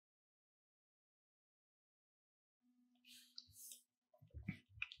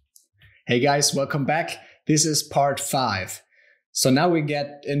Hey guys, welcome back. This is part 5. So now we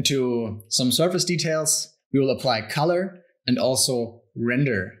get into some surface details. We will apply color and also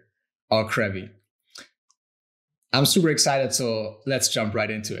render our Krabby. I'm super excited, so let's jump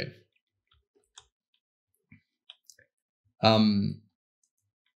right into it. The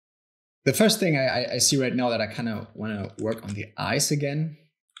first thing I see right now that I kind of want to work on the eyes again,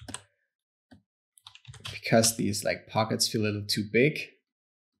 because these like pockets feel a little too big.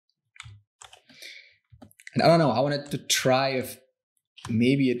 And I don't know, I wanted to try if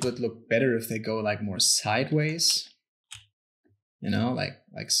maybe it would look better if they go like more sideways, you know,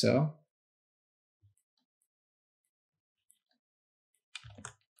 like so.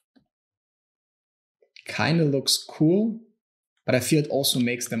 Kind of looks cool, but I feel it also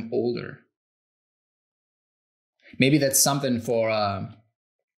makes them older. Maybe that's something for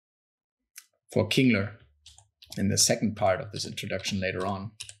Kingler in the second part of this introduction later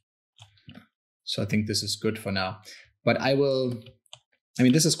on. So I think this is good for now. But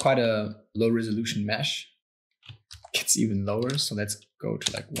this is quite a low resolution mesh. It gets even lower. So let's go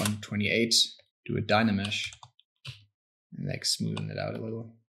to like 128, do a Dynamesh, and like smoothen it out a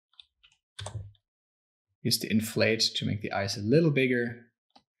little. Use the inflate to make the eyes a little bigger,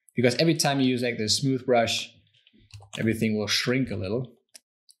 because every time you use like the smooth brush, everything will shrink a little.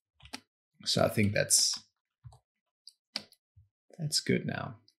 So I think that's good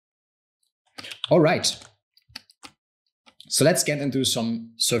now. All right. So let's get into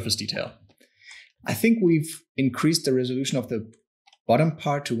some surface detail. I think we've increased the resolution of the bottom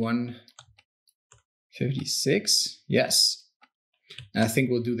part to 156. Yes. And I think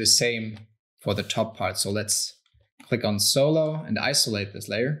we'll do the same for the top part. So let's click on solo and isolate this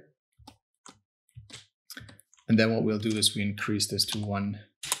layer. And then what we'll do is we increase this to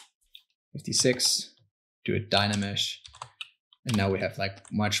 156, do a Dynamesh. And now we have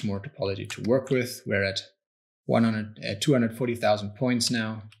like much more topology to work with. We're at 240,000 points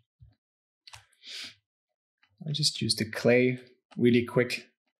now. I just use the clay really quick.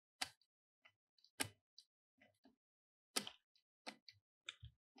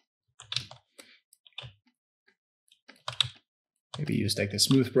 Maybe use like the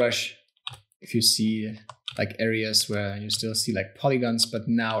smooth brush if you see like areas where you still see like polygons, but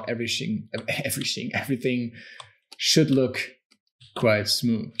now everything should look quite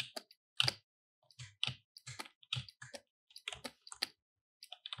smooth.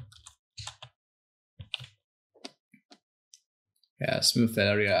 Yeah, smooth that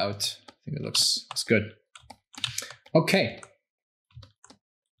area out. I think it looks good. Okay.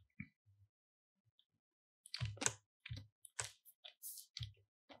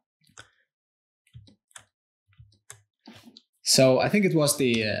 So I think it was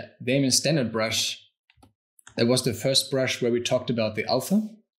the Damien standard brush. That was the first brush where we talked about the alpha.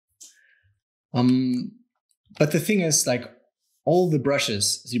 But the thing is, like all the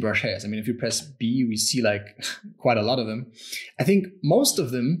brushes ZBrush has, if you press B, we see like quite a lot of them. I think most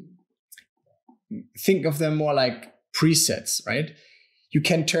of them, think of them more like presets, right? You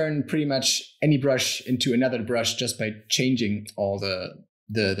can turn pretty much any brush into another brush just by changing all the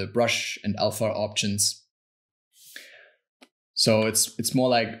brush and alpha options. So it's more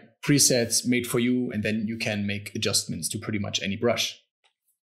like presets made for you, and then you can make adjustments to pretty much any brush.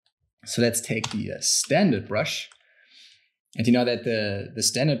 So let's take the standard brush. And you know that the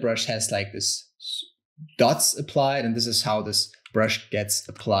standard brush has like this dots applied, and this is how this brush gets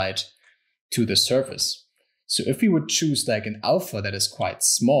applied to the surface. So if we would choose like an alpha that is quite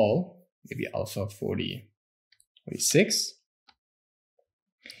small, maybe alpha 46,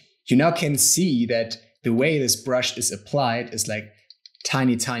 you now can see that the way this brush is applied is like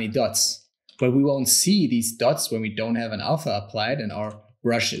tiny, tiny dots. But we won't see these dots when we don't have an alpha applied and our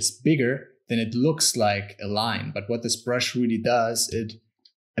brush is bigger, then it looks like a line. But what this brush really does, it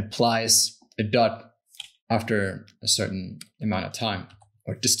applies a dot after a certain amount of time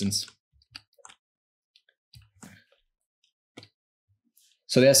or distance.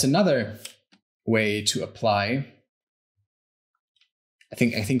 So there's another way to apply. I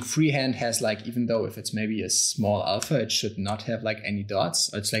think freehand has like, even though if it's maybe a small alpha, it should not have like any dots.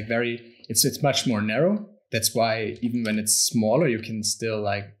 It's like it's much more narrow. That's why even when it's smaller, you can still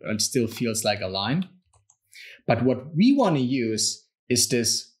like, it still feels like a line. But what we want to use is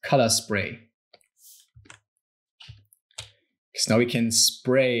this color spray. Because now we can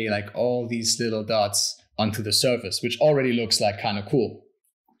spray like all these little dots onto the surface, which already looks like kind of cool.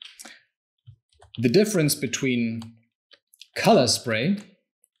 The difference between color spray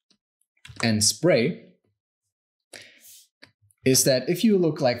and spray is that if you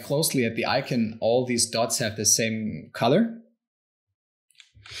look like closely at the icon, all these dots have the same color.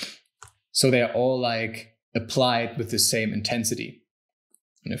 So they're all like applied with the same intensity.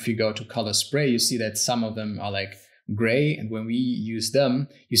 And if you go to color spray, you see that some of them are like gray. And when we use them,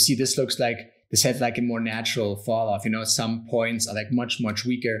 you see this looks like, this has like a more natural fall off. You know, some points are like much, much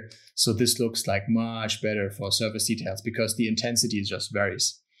weaker. So this looks like much better for surface details because the intensity just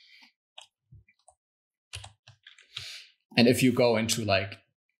varies. And if you go into like,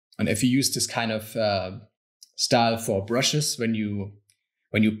 and if you use this kind of style for brushes, when you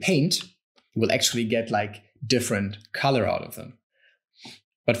paint, you will actually get like different color out of them.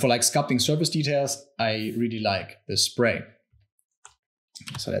 But for like sculpting surface details, I really like the spray.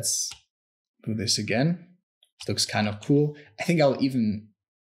 So let's do this again. This looks kind of cool. I think I'll even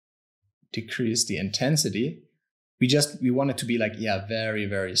decrease the intensity. We want it to be like, yeah, very,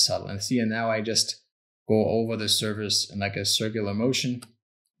 very subtle. And see, and now I just go over the surface in like a circular motion.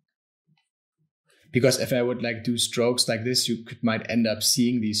 Because if I would like do strokes like this, you might end up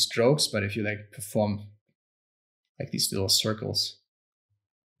seeing these strokes. But if you like perform like these little circles,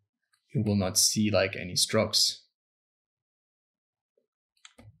 you will not see like any strokes.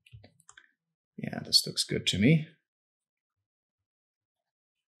 Yeah, this looks good to me.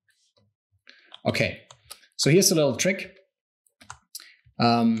 Okay, so here's a little trick.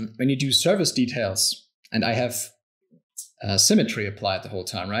 When you do surface details, and I have symmetry applied the whole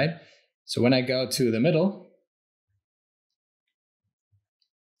time, right? So when I go to the middle,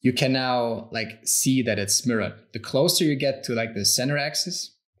 you can now like see that it's mirrored. The closer you get to like the center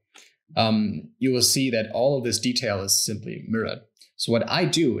axis, you will see that all of this detail is simply mirrored. So what I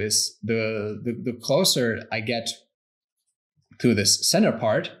do is the closer I get to this center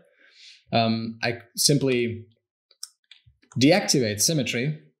part, I simply deactivate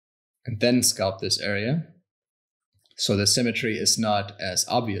symmetry and then sculpt this area. So the symmetry is not as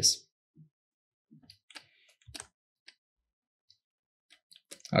obvious.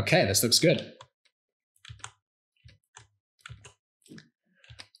 Okay, this looks good.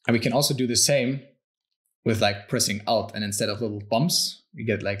 And we can also do the same with like pressing Alt, and instead of little bumps, we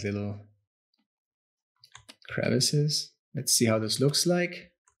get like little crevices. Let's see how this looks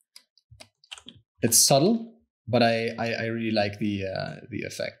like. It's subtle, but I really like the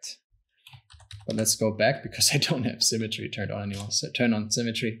effect. But let's go back because I don't have symmetry turned on anymore. So turn on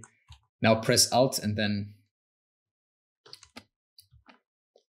symmetry. Now press Alt and then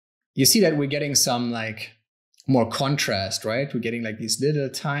you see that we're getting some like more contrast, right? We're getting like these little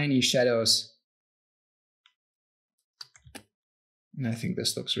tiny shadows. And I think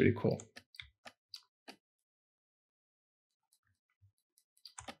this looks really cool.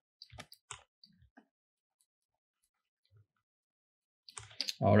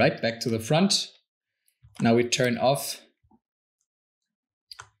 All right, back to the front. Now we turn off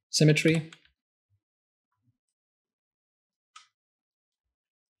symmetry.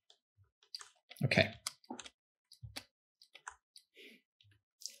 Okay.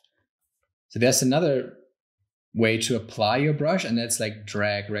 So there's another way to apply your brush, and that's like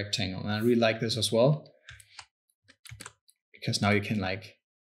drag rectangle. And I really like this as well, because now you can like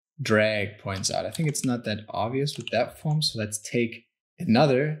drag points out. I think it's not that obvious with that form. So let's take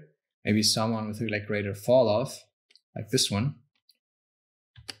another, maybe someone with like greater fall off, like this one.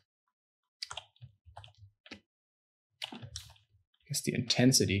 Because the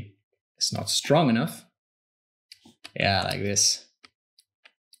intensity is not strong enough. Yeah, like this.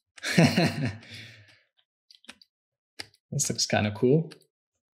 This looks kind of cool.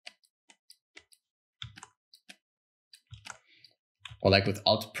 Or like with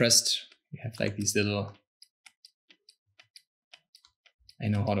Alt pressed, you have like these little, I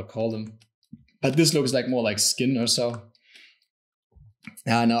know how to call them, but this looks like more like skin or so.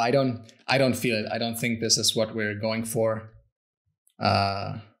 No, I don't feel it. I don't think this is what we're going for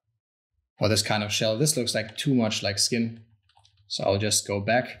this kind of shell. This looks like too much like skin. So I'll just go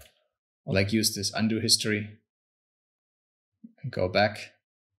back, or like use this undo history and go back.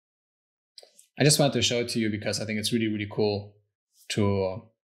 I just wanted to show it to you because I think it's really, really cool to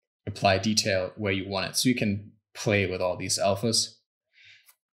apply detail where you want it. So you can play with all these alphas.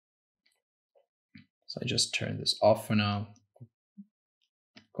 So I just turn this off for now.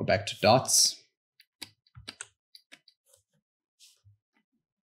 Go back to dots.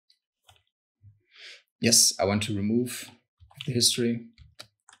 Yes, I want to remove the history.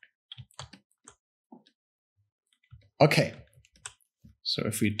 Okay. So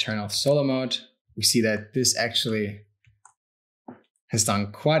if we turn off solo mode, we see that this actually has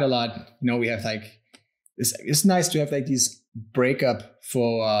done quite a lot. You know, we have like this. It's nice to have like these breakup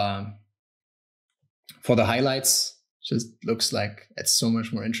for the highlights. Just looks like it's so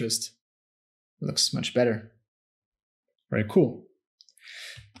much more interest. It looks much better. Very cool.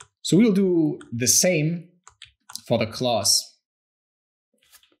 So we'll do the same for the claws.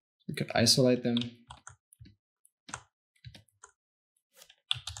 We could isolate them.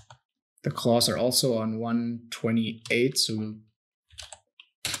 The claws are also on 128, so we'll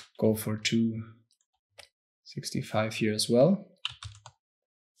go for 265 here as well.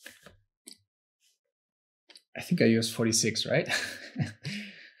 I think I used 46, right?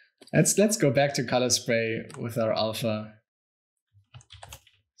 Let's go back to color spray with our alpha.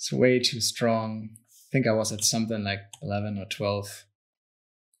 It's way too strong. I think I was at something like 11 or 12.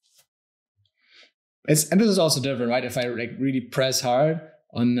 And this is also different, right? If I like really press hard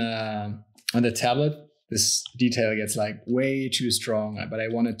on the tablet, this detail gets like way too strong, but I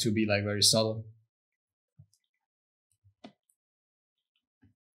want it to be like very subtle.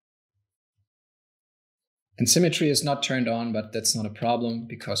 And symmetry is not turned on, but that's not a problem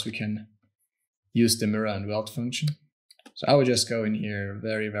because we can use the mirror and weld function. So I would just go in here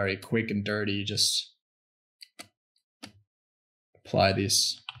very, very quick and dirty, just apply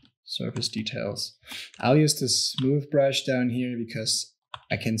these surface details. I'll use the smooth brush down here because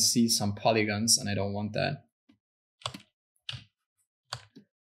I can see some polygons and I don't want that.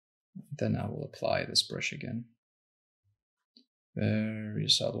 Then I will apply this brush again. Very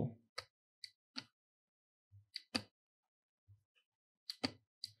subtle.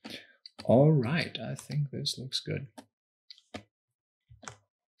 All right, I think this looks good.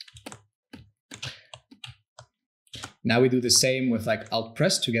 Now we do the same with like Alt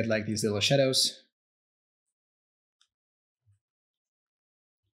press to get like these little shadows.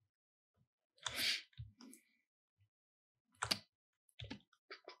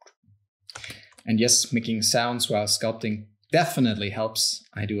 And yes, making sounds while sculpting definitely helps.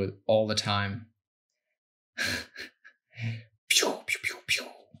 I do it all the time.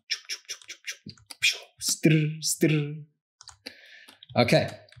 Okay.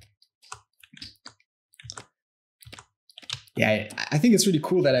 Yeah, I think it's really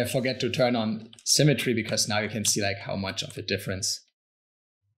cool that I forget to turn on symmetry because now you can see like how much of a difference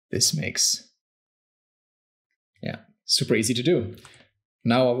this makes. Yeah, super easy to do.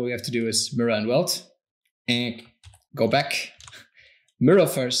 Now all we have to do is mirror and weld and go back, mirror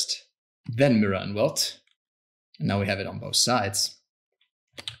first, then mirror and weld. And now we have it on both sides.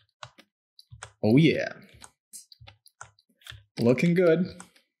 Oh yeah, looking good.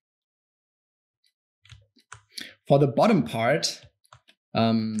 For the bottom part,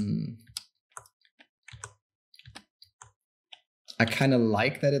 I kind of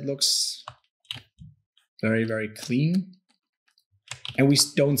like that it looks very, very clean. And we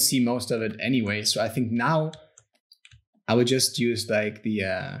don't see most of it anyway. So I think now I would just use like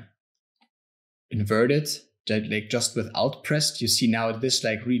the inverted, like just with Alt pressed. You see now this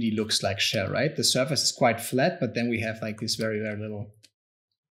like really looks like shell, right? The surface is quite flat, but then we have like this very, very little,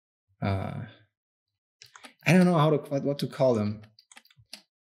 I don't know what to call them.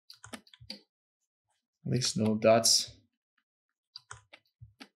 These little dots.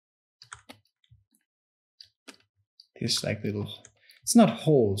 These like little, it's not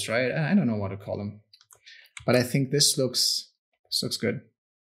holes, right? I don't know what to call them. But I think this looks good.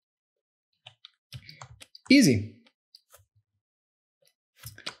 Easy.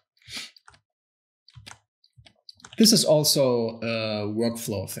 This is also a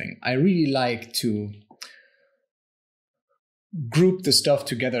workflow thing. I really like to group the stuff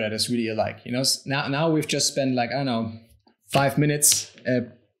together that is really alike. You know, now we've just spent like, I don't know, 5 minutes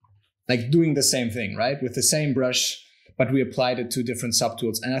like doing the same thing, right? With the same brush, but we applied it to different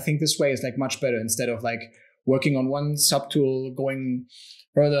subtools. And I think this way is like much better instead of like working on one subtool, going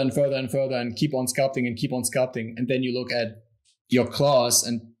further and further and further and keep on sculpting and keep on sculpting. And then you look at your claws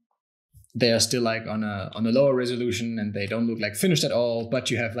and they are still like on a lower resolution and they don't look like finished at all,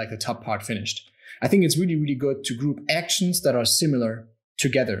 but you have like the top part finished. I think it's really, really good to group actions that are similar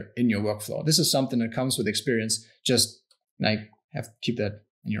together in your workflow. This is something that comes with experience. Just like have to keep that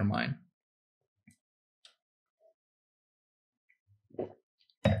in your mind.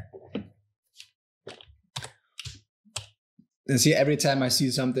 And see, every time I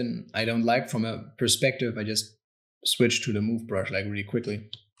see something I don't like from a perspective, I just switch to the move brush like really quickly.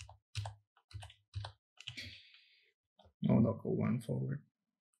 Oh, no, go one forward.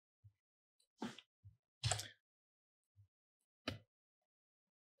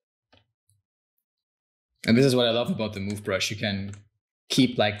 And this is what I love about the move brush. You can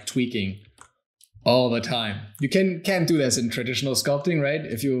keep like tweaking all the time. You can't do this in traditional sculpting, right?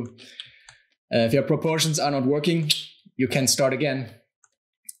 If your proportions are not working, you can start again.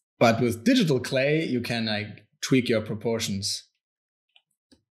 But with digital clay, you can like tweak your proportions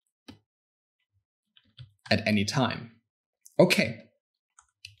at any time. Okay.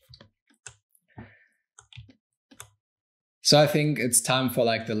 So I think it's time for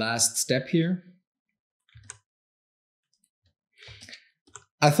like the last step here.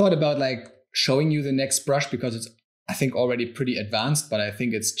 I thought about like showing you the next brush because it's, I think, already pretty advanced, but I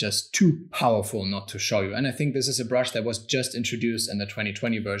think it's just too powerful not to show you. And I think this is a brush that was just introduced in the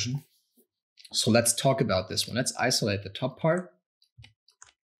 2020 version. So let's talk about this one. Let's isolate the top part.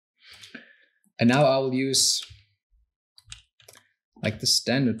 And now I will use like the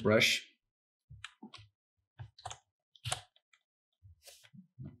standard brush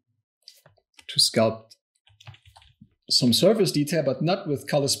to sculpt some surface detail, but not with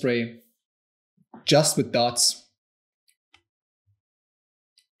color spray, just with dots.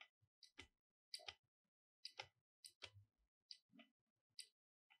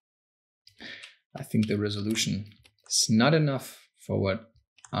 I think the resolution is not enough for what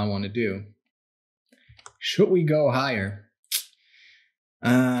I want to do. Should we go higher?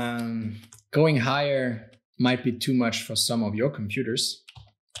 Going higher might be too much for some of your computers.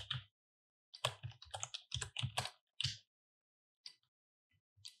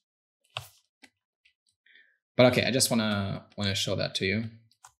 But okay, I just wanna show that to you.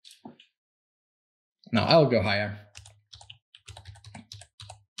 Now I'll go higher.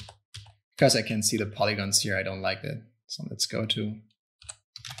 Because I can see the polygons here, I don't like it. So let's go to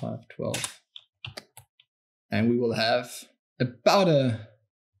 512. And we will have about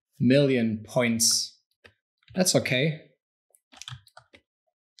 1,000,000 points. That's okay.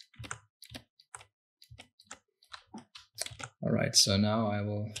 All right, so now I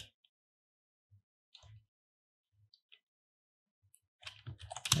will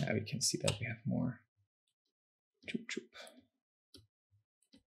we can see that we have more. Choop, choop.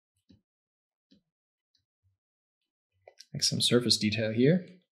 Like some surface detail here.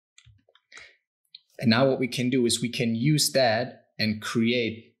 And now what we can do is we can use that and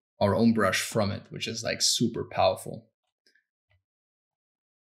create our own brush from it, which is like super powerful.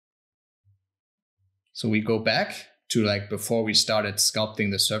 So we go back to like before we started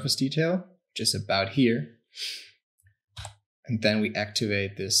sculpting the surface detail, which is about here. And then we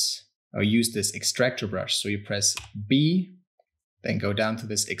activate this or use this extractor brush. So you press B, then go down to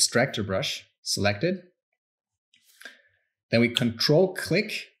this extractor brush, select it. Then we control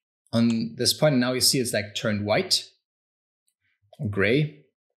click on this point. And now you see it's like turned white or gray.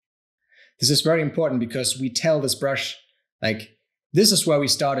 This is very important because we tell this brush, like, this is where we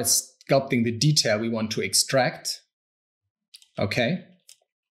started sculpting the detail we want to extract. Okay.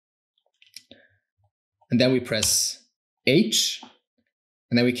 And then we press H,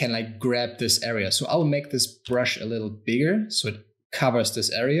 and then we can like grab this area. So I'll make this brush a little bigger so it covers this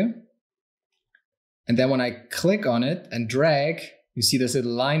area. And then when I click on it and drag, you see this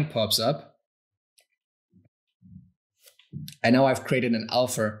little line pops up. And now I've created an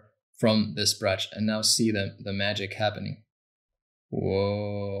alpha from this brush, and now see the magic happening.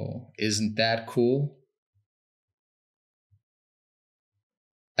 Whoa, isn't that cool?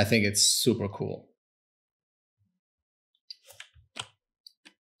 I think it's super cool.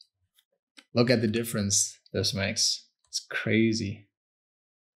 Look at the difference this makes. It's crazy.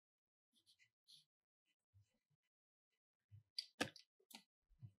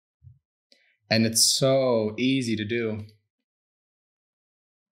 And it's so easy to do.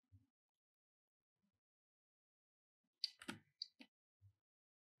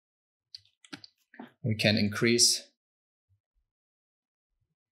 We can increase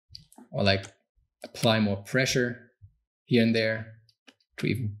or like apply more pressure here and there to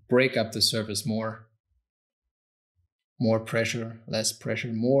even break up the surface more. More pressure, less pressure,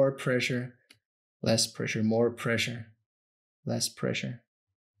 more pressure, less pressure, more pressure, less pressure,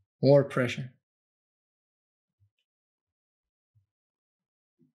 more pressure.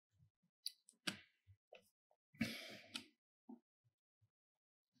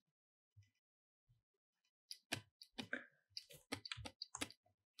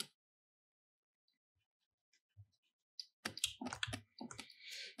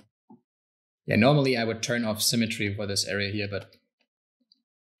 Yeah, normally I would turn off symmetry for this area here, but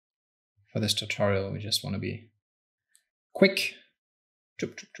for this tutorial, we just want to be quick.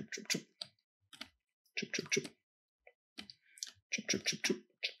 Choop, choop, choop, choop, choop. Choop, choop, choop. Choop, choop, choop, choop.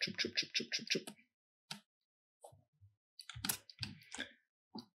 Choop, choop, choop, choop, choop, choop.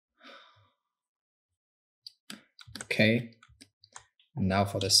 Okay. And now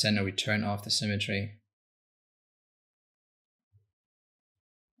for the center, we turn off the symmetry.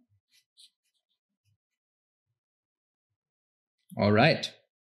 All right.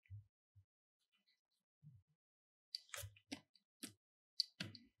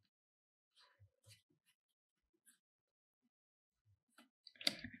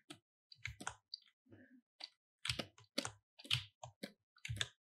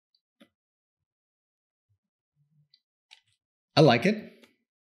 like it.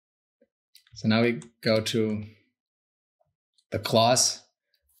 So now we go to the claws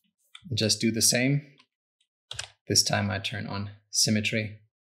and just do the same. This time I turn on symmetry.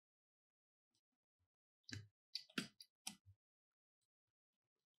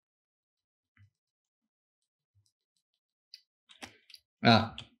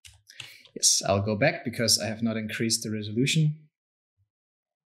 Yes, I'll go back because I have not increased the resolution.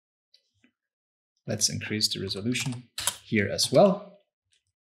 Let's increase the resolution here as well.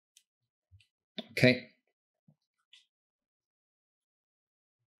 Okay.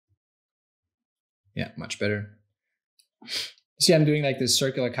 Yeah, much better. See, I'm doing like this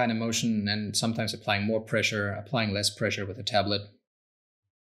circular kind of motion and sometimes applying more pressure, applying less pressure with a tablet.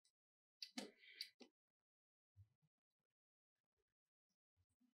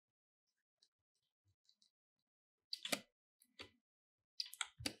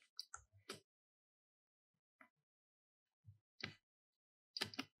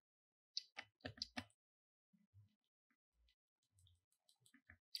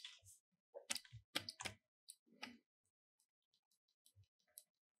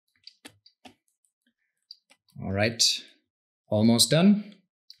 All right, almost done.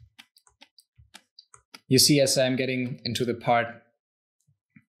 You see, as I'm getting into the part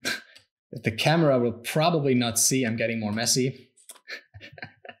that the camera will probably not see, I'm getting more messy.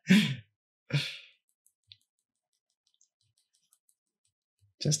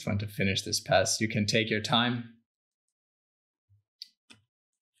 Just want to finish this pass. You can take your time.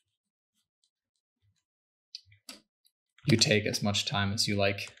 You take as much time as you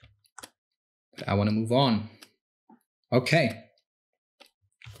like. But I want to move on. Okay.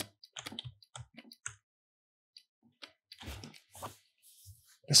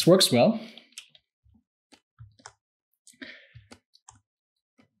 This works well.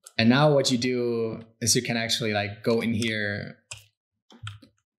 And now what you do is you can actually like go in here,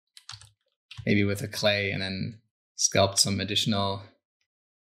 maybe with a clay, and then sculpt some additional.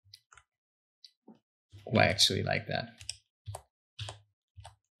 Oh, I actually like that.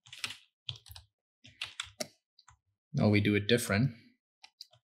 No, we do it different.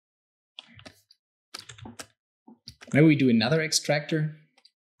 Maybe we do another extractor.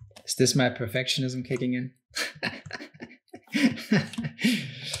 Is this my perfectionism kicking in?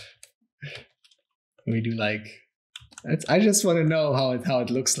 We do like, I just want to know how it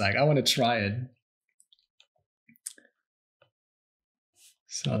looks like. I want to try it.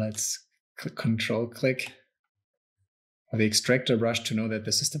 So let's control click on the extractor brush to know that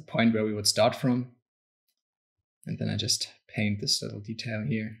this is the point where we would start from. And then I just paint this little detail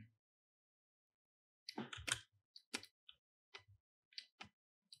here.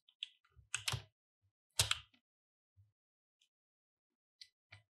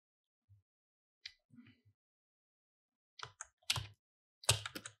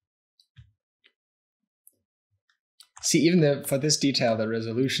 See, even for this detail, the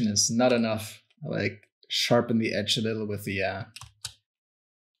resolution is not enough. I like sharpen the edge a little with the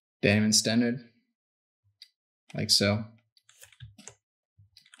diamond standard, like so.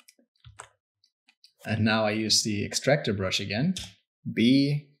 And now I use the extractor brush again.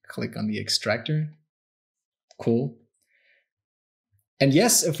 B, click on the extractor. Cool. And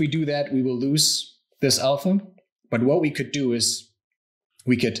yes, if we do that, we will lose this alpha. But what we could do is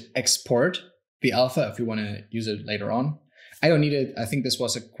we could export the alpha if we want to use it later on. I don't need it. I think this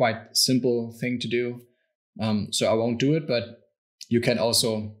was a quite simple thing to do. So I won't do it, but you can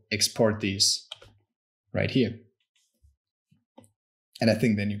also export these right here. And I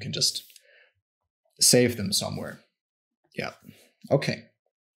think then you can just save them somewhere. Yeah. Okay.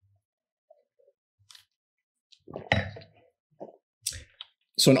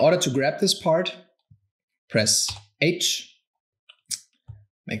 So in order to grab this part, press H,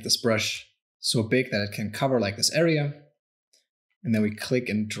 make this brush so big that it can cover like this area. And then we click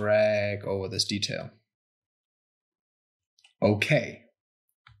and drag over this detail. Okay.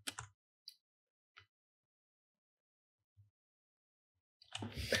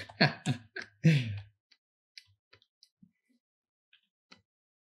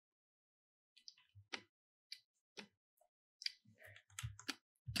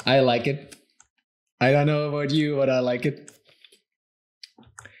 I like it. I don't know about you, but I like it.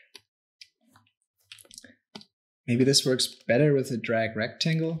 Maybe this works better with a drag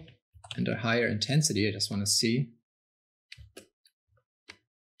rectangle and a higher intensity. I just want to see.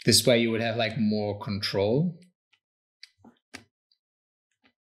 This way you would have like more control.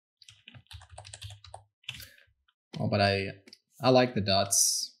 Oh, but I like the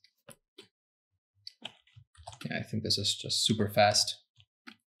dots. Yeah, I think this is just super fast.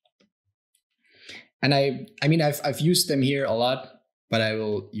 And I mean, I've used them here a lot, but I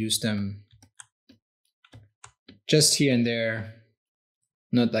will use them just here and there,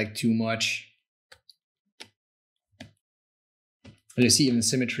 not like too much. But you see, even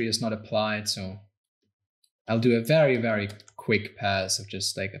symmetry is not applied, so I'll do a very, very quick pass of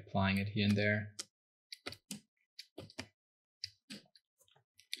just like applying it here and there.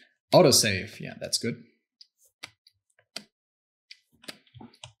 Autosave, yeah, that's good.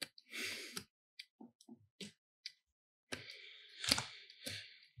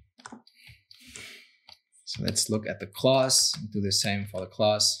 So let's look at the class and do the same for the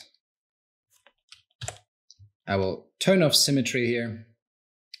class. I will turn off symmetry here.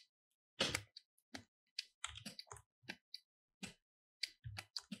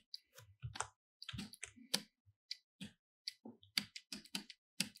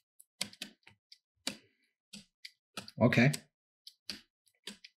 Okay.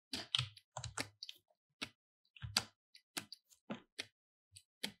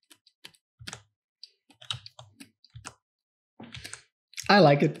 I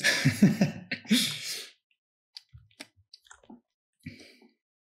like it.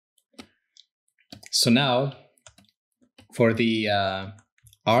 So now for the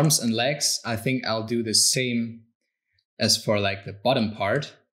arms and legs, I think I'll do the same as for like the bottom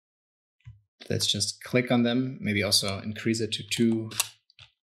part. Let's just click on them. Maybe also increase it to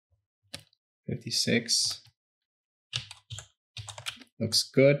 256. Looks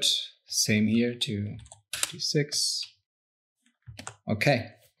good. Same here, 256.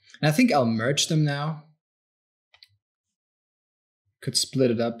 Okay, and I think I'll merge them now. Could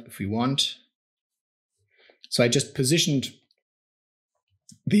split it up if we want. So I just positioned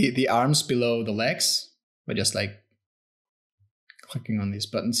the arms below the legs by just like clicking on these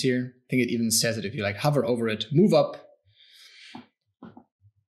buttons here. I think it even says it if you like hover over it, move up.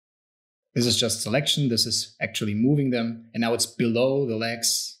 This is just selection. This is actually moving them. And now it's below the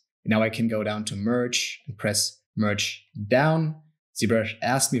legs. Now I can go down to merge and press merge down. ZBrush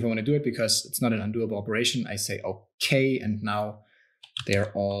asked me if I want to do it because it's not an undoable operation. I say okay, and now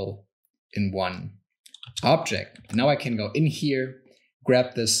they're all in one object. And now I can go in here,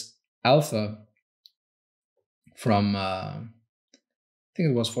 grab this alpha from, I think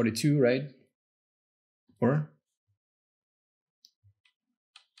it was 42, right? Or?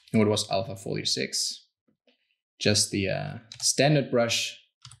 No, it was alpha 46. Just the standard brush.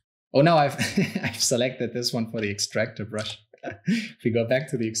 Oh, now I've I've selected this one for the extractor brush. If we go back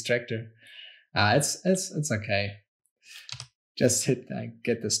to the extractor, it's okay. Just hit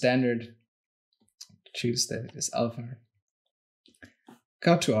get the standard, choose this alpha.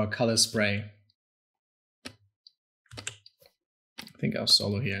 Go to our color spray. I think I'll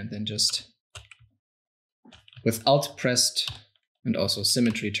solo here and then just with Alt pressed and also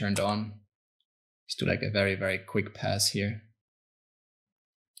symmetry turned on, just do like a very, very quick pass here.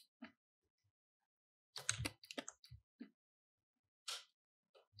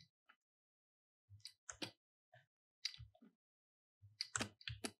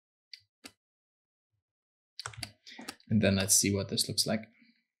 And then let's see what this looks like.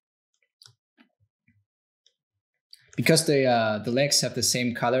 Because the legs have the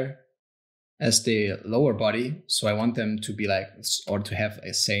same color as the lower body, so I want them to be like, or to have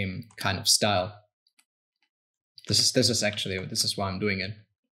a same kind of style. This is why I'm doing it.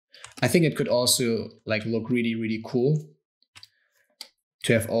 I think it could also like look really, really cool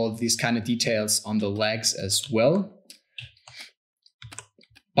to have all these kind of details on the legs as well.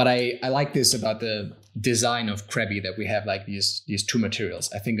 But I like this about the design of Krabby, that we have like these two materials.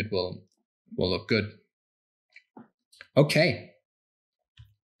 I think it will look good. Okay.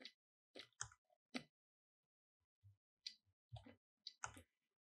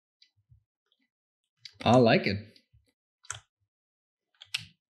 I like it.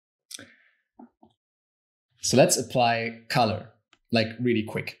 So let's apply color, like really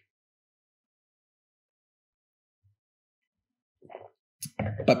quick.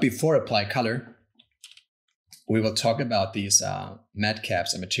 But before apply color, we will talk about these matte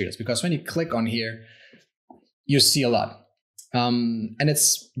caps and materials, because when you click on here, you see a lot. And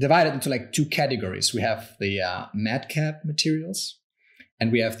it's divided into like two categories. We have the matte cap materials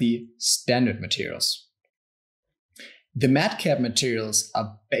and we have the standard materials. The matte cap materials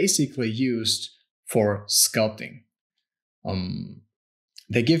are basically used for sculpting.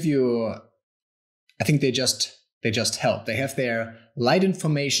 They give you, I think they just help. They have their light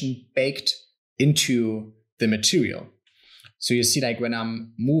information baked into the material. So you see, like when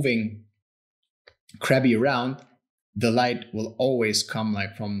I'm moving Krabby around, the light will always come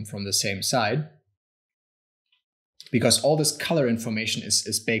like from the same side, because all this color information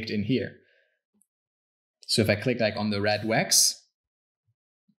is baked in here. So if I click like on the red wax,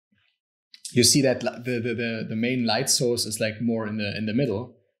 you see that the main light source is like more in the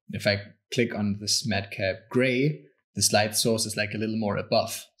middle. If I click on this madcap gray, this light source is like a little more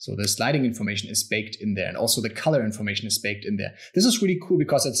above. So the sliding information is baked in there, and also the color information is baked in there. This is really cool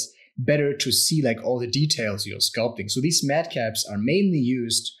because it's better to see like all the details you're sculpting. So these madcaps are mainly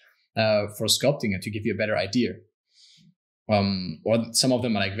used for sculpting and to give you a better idea. Or some of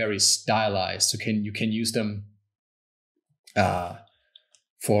them are like very stylized, so you can use them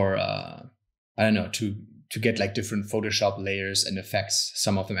for I don't know, to get like different Photoshop layers and effects.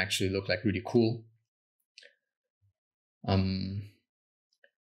 Some of them actually look like really cool.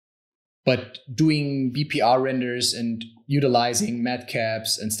 But doing BPR renders and utilizing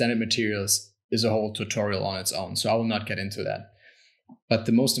madcaps and standard materials is a whole tutorial on its own, so I will not get into that. But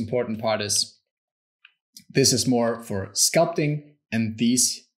the most important part is this is more for sculpting, and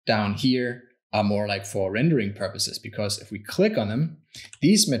these down here are more like for rendering purposes, because if we click on them,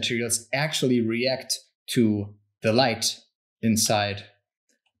 these materials actually react to the light inside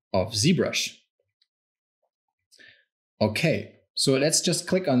of ZBrush. Okay, so let's just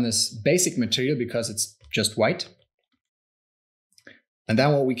click on this basic material because it's just white. And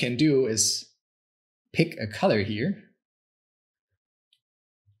then what we can do is pick a color here.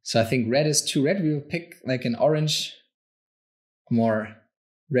 So I think red is too red. We will pick like an orange, more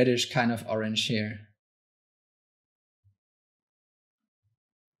reddish kind of orange here.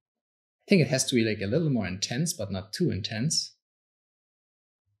 I think it has to be like a little more intense, but not too intense.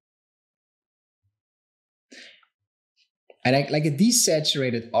 And like a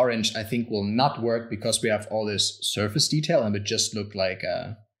desaturated orange, I think will not work because we have all this surface detail and it just look like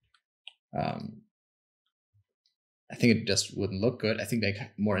a, I think it just wouldn't look good. I think like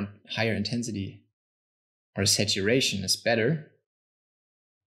higher intensity or saturation is better.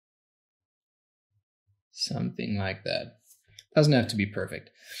 Something like that. Doesn't have to be perfect.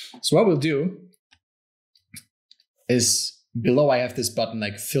 So what we'll do is below I have this button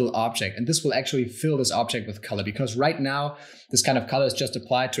like fill object, and this will actually fill this object with color, because right now this kind of color is just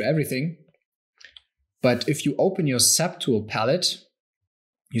applied to everything. But if you open your subtool palette,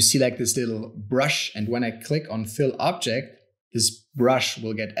 you see like this little brush, and when I click on fill object, this brush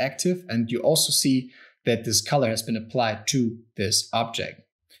will get active, and you also see that this color has been applied to this object.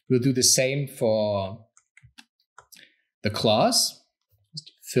 We'll do the same for the claws.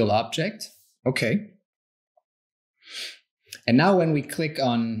 Fill object. Okay. And now when we click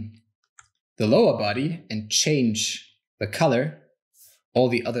on the lower body and change the color, all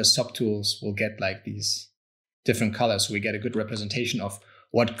the other subtools will get like these different colors. So we get a good representation of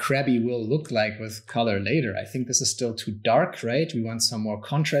what Krabby will look like with color later. I think this is still too dark, right? We want some more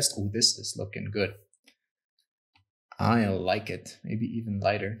contrast. Oh, this is looking good. I like it. Maybe even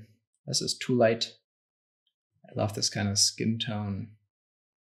lighter. This is too light. I love this kind of skin tone.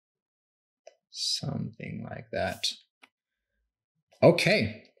 Something like that.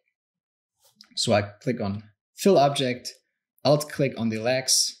 Okay. So I click on fill object, alt click on the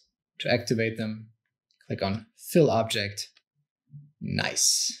legs to activate them. Click on fill object.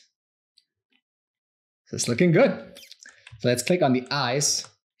 Nice. This is looking good. So let's click on the eyes,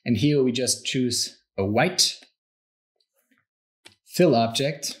 and here we just choose a white fill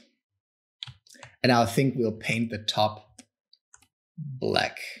object. And I think we'll paint the top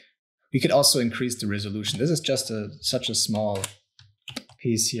black. We could also increase the resolution. This is just such a small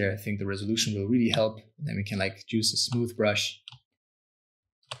piece here. I think the resolution will really help. And then we can like use a smooth brush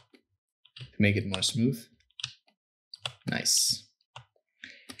to make it more smooth. Nice.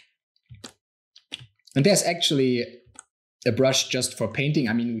 And there's actually a brush just for painting.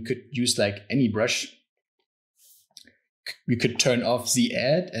 I mean, we could use like any brush. We could turn off the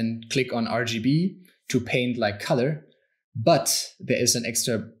add and click on RGB to paint like color, but there is an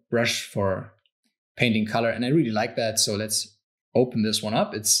extra brush for painting color, and I really like that. So let's open this one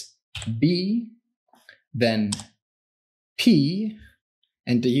up. It's B, then P,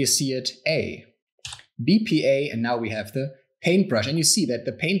 and you see it A. BPA, and now we have the paintbrush, and you see that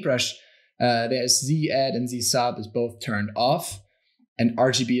the paintbrush, there's Z add and Z sub is both turned off, and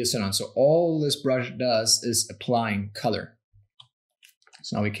RGB is turned on. So all this brush does is applying color.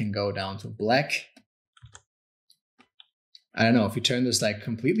 So now we can go down to black. I don't know if we turn this like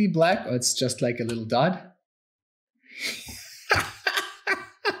completely black or it's just like a little dot.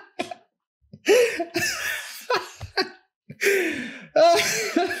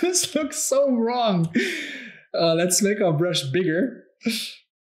 This looks so wrong. Let's make our brush bigger.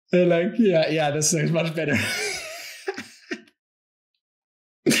 And like, yeah, this looks much better.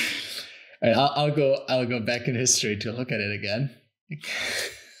 All right, I'll go back in history to look at it again.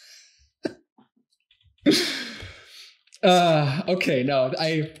 Okay, no,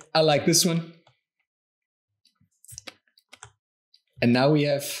 I like this one. And now we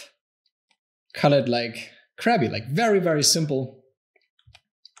have colored like crabby, like very, very simple.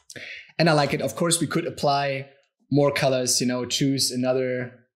 And I like it. Of course, we could apply more colors, you know, choose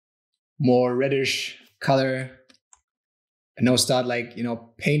another more reddish color and now start like, you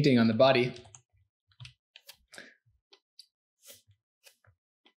know, painting on the body.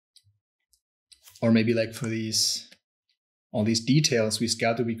 Or maybe like for all these details we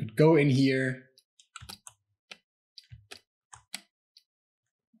scouted, we could go in here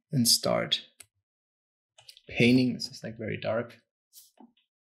and start painting. This is like very dark.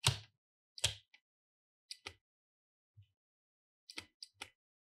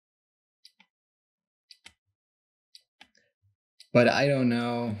 But I don't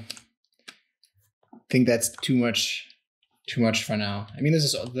know. I think that's too much for now. I mean, this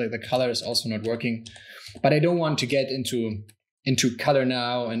is the color is also not working, but I don't want to get into color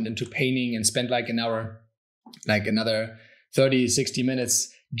now and into painting and spend like an hour, like another 30, 60 minutes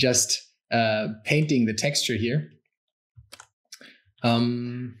just painting the texture here.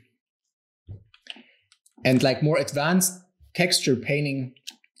 And like more advanced texture painting,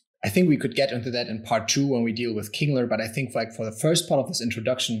 I think we could get into that in part 2 when we deal with Kingler, but I think like for the first part of this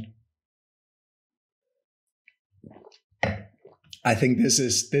introduction, I think this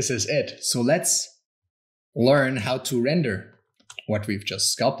is it. So let's learn how to render what we've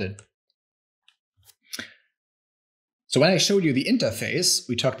just sculpted. So when I showed you the interface,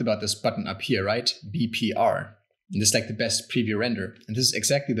 we talked about this button up here, right? BPR. And this is like the best preview render. And this is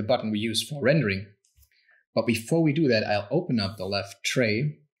exactly the button we use for rendering. But before we do that, I'll open up the left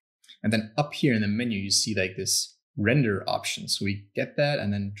tray. And then up here in the menu, you see like this render option. So we get that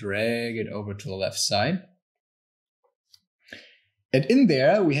and then drag it over to the left side. And in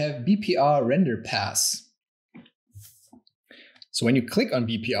there, we have BPR render pass. So when you click on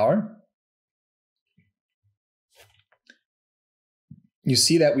BPR, you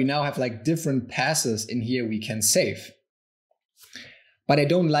see that we now have like different passes in here we can save. But I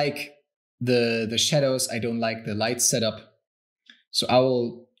don't like the shadows. I don't like the light setup. So I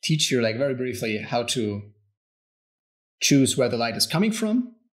will teach you like very briefly how to choose where the light is coming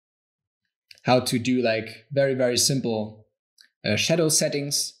from, how to do like very, very simple shadow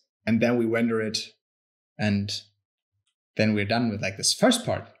settings, and then we render it, and then we're done with like this first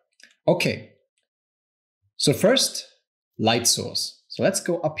part. Okay, so first, light source. So let's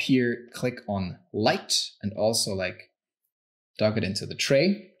go up here, click on light, and also like dog it into the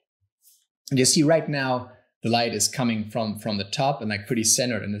tray. And you see right now, the light is coming from the top and like pretty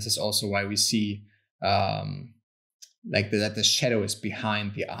centered. And this is also why we see like that the shadow is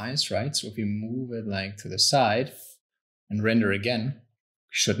behind the eyes, right? So if we move it like to the side and render again, we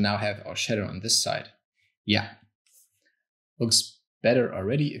should now have our shadow on this side. Yeah, looks better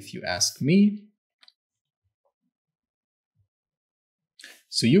already if you ask me.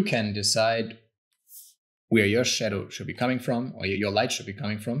 So you can decide where your shadow should be coming from, or your light should be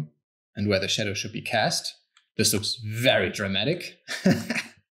coming from, and where the shadow should be cast. This looks very dramatic.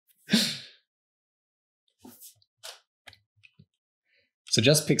 So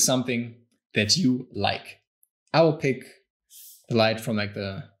just pick something that you like. I will pick the light from like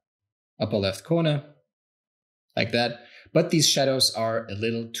the upper left corner, like that. But these shadows are a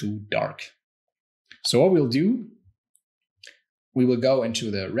little too dark. So what we'll do, we will go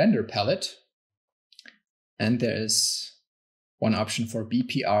into the render palette, and there is one option for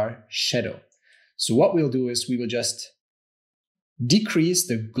BPR shadow. So what we'll do is we will just decrease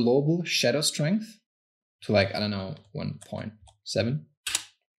the global shadow strength to like, I don't know, 1.7.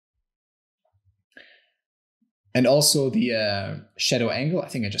 And also the shadow angle, I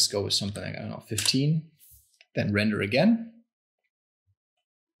think I just go with something like, I don't know, 15. Then render again.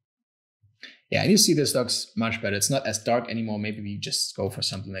 Yeah, and you see this looks much better. It's not as dark anymore. Maybe we just go for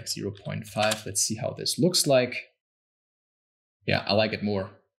something like 0.5. Let's see how this looks like. Yeah, I like it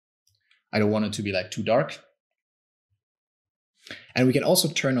more. I don't want it to be like too dark. And we can also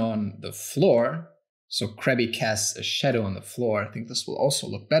turn on the floor. So Krabby casts a shadow on the floor. I think this will also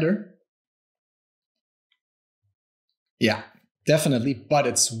look better. Yeah, definitely, but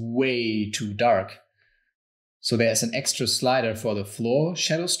it's way too dark. So there's an extra slider for the floor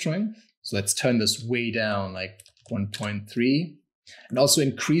shadow strength. So let's turn this way down, like 1.3, and also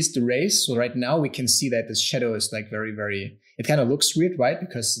increase the rays. So right now we can see that this shadow is like very, very, it kind of looks weird, right?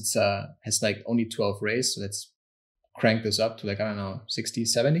 Because it's has like only 12 rays. So let's crank this up to like, I don't know, 60,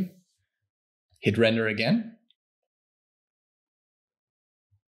 70. Hit render again.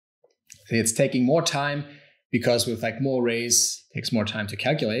 It's taking more time because with like more rays, it takes more time to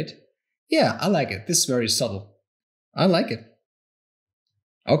calculate. Yeah, I like it. This is very subtle. I like it.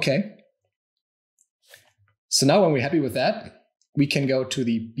 Okay. So now when we're happy with that, we can go to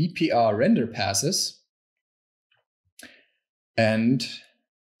the BPR render passes and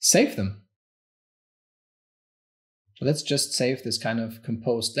save them. So let's just save this kind of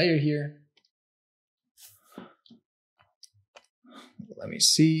composed layer here. Let me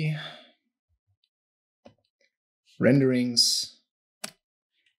see. Renderings.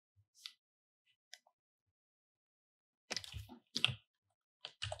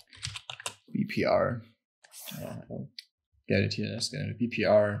 BPR. I'll get it here. Let's get it.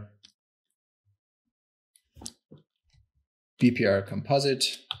 BPR. BPR composite.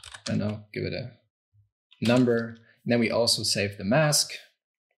 And I'll give it a number. And then we also save the mask.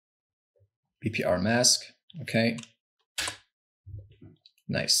 BPR mask. Okay.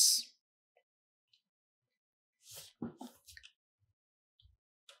 Nice.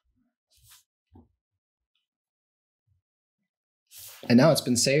 And now it's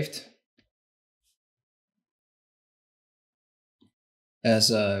been saved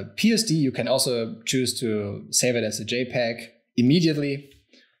as a PSD. You can also choose to save it as a JPEG immediately.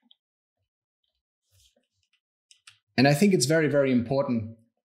 And I think it's very, very important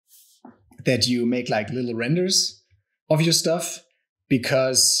that you make like little renders of your stuff,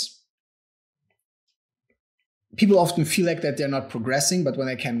 because people often feel like that they're not progressing, but when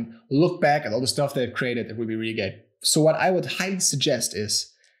they can look back at all the stuff they've created, it will be really good. So what I would highly suggest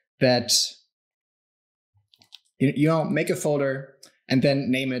is that you make a folder and then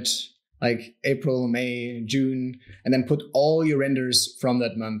name it like April, May, June, and then put all your renders from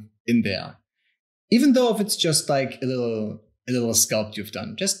that month in there. Even though if it's just like a little sculpt you've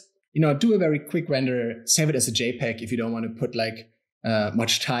done, just do a very quick render, save it as a JPEG if you don't want to put like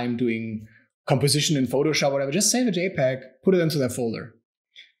much time doing composition in Photoshop or whatever. Just save a JPEG, put it into that folder.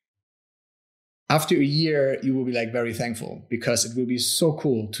 After a year, you will be like very thankful, because it will be so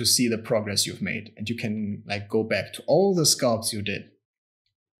cool to see the progress you've made, and you can like go back to all the sculpts you did.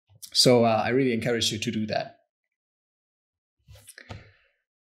 So I really encourage you to do that.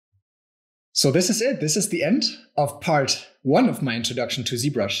 So this is it. This is the end of part 1 of my introduction to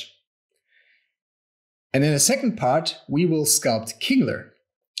ZBrush. And in the second part, we will sculpt Kingler,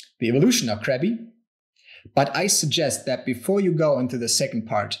 the evolution of Krabby. But I suggest that before you go into the second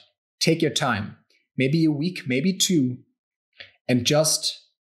part, take your time, maybe a week, maybe 2, and just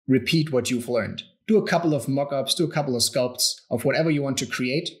repeat what you've learned. Do a couple of mock-ups, do a couple of sculpts of whatever you want to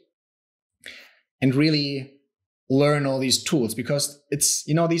create, and really learn all these tools, because it's,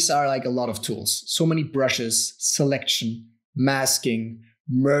 these are like a lot of tools. So many brushes, selection, masking,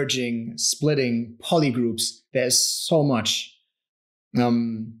 merging, splitting, polygroups. There's so much.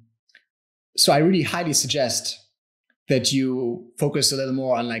 So I really highly suggest that you focus a little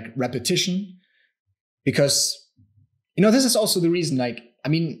more on like repetition, because, this is also the reason,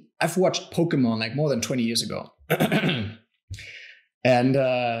 I've watched Pokemon like more than 20 years ago. And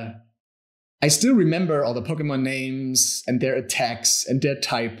I still remember all the Pokemon names and their attacks and their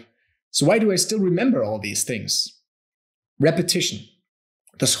type. So why do I still remember all these things? Repetition.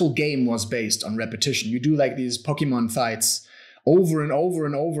 This whole game was based on repetition. You do like these Pokemon fights over and over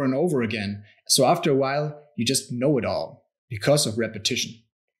and over and over again. So after a while, you just know it all because of repetition.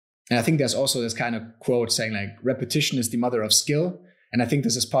 And I think there's also this kind of quote saying like, repetition is the mother of skill. And I think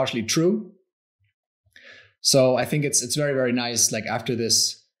this is partially true. So I think it's very, very nice, like after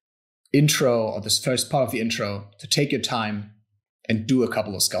this intro, or this first part of the intro, to take your time and do a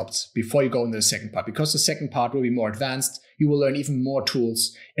couple of sculpts before you go into the second part, because the second part will be more advanced. You will learn even more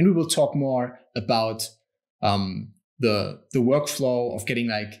tools, and we will talk more about the workflow of getting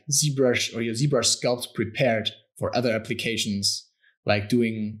like ZBrush or your ZBrush sculpt prepared for other applications, like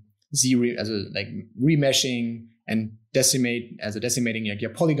doing remeshing and decimating like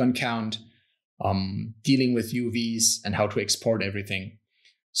your polygon count, dealing with UVs and how to export everything.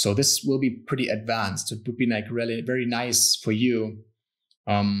 So this will be pretty advanced. It would be like really very nice for you,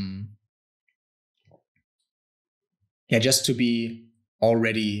 just to be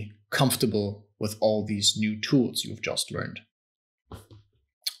already comfortable with all these new tools you've just learned.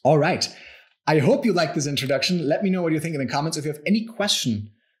 All right. I hope you liked this introduction. Let me know what you think in the comments. If you have any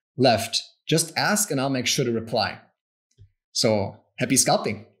question left, just ask and I'll make sure to reply. So happy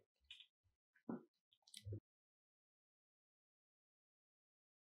sculpting.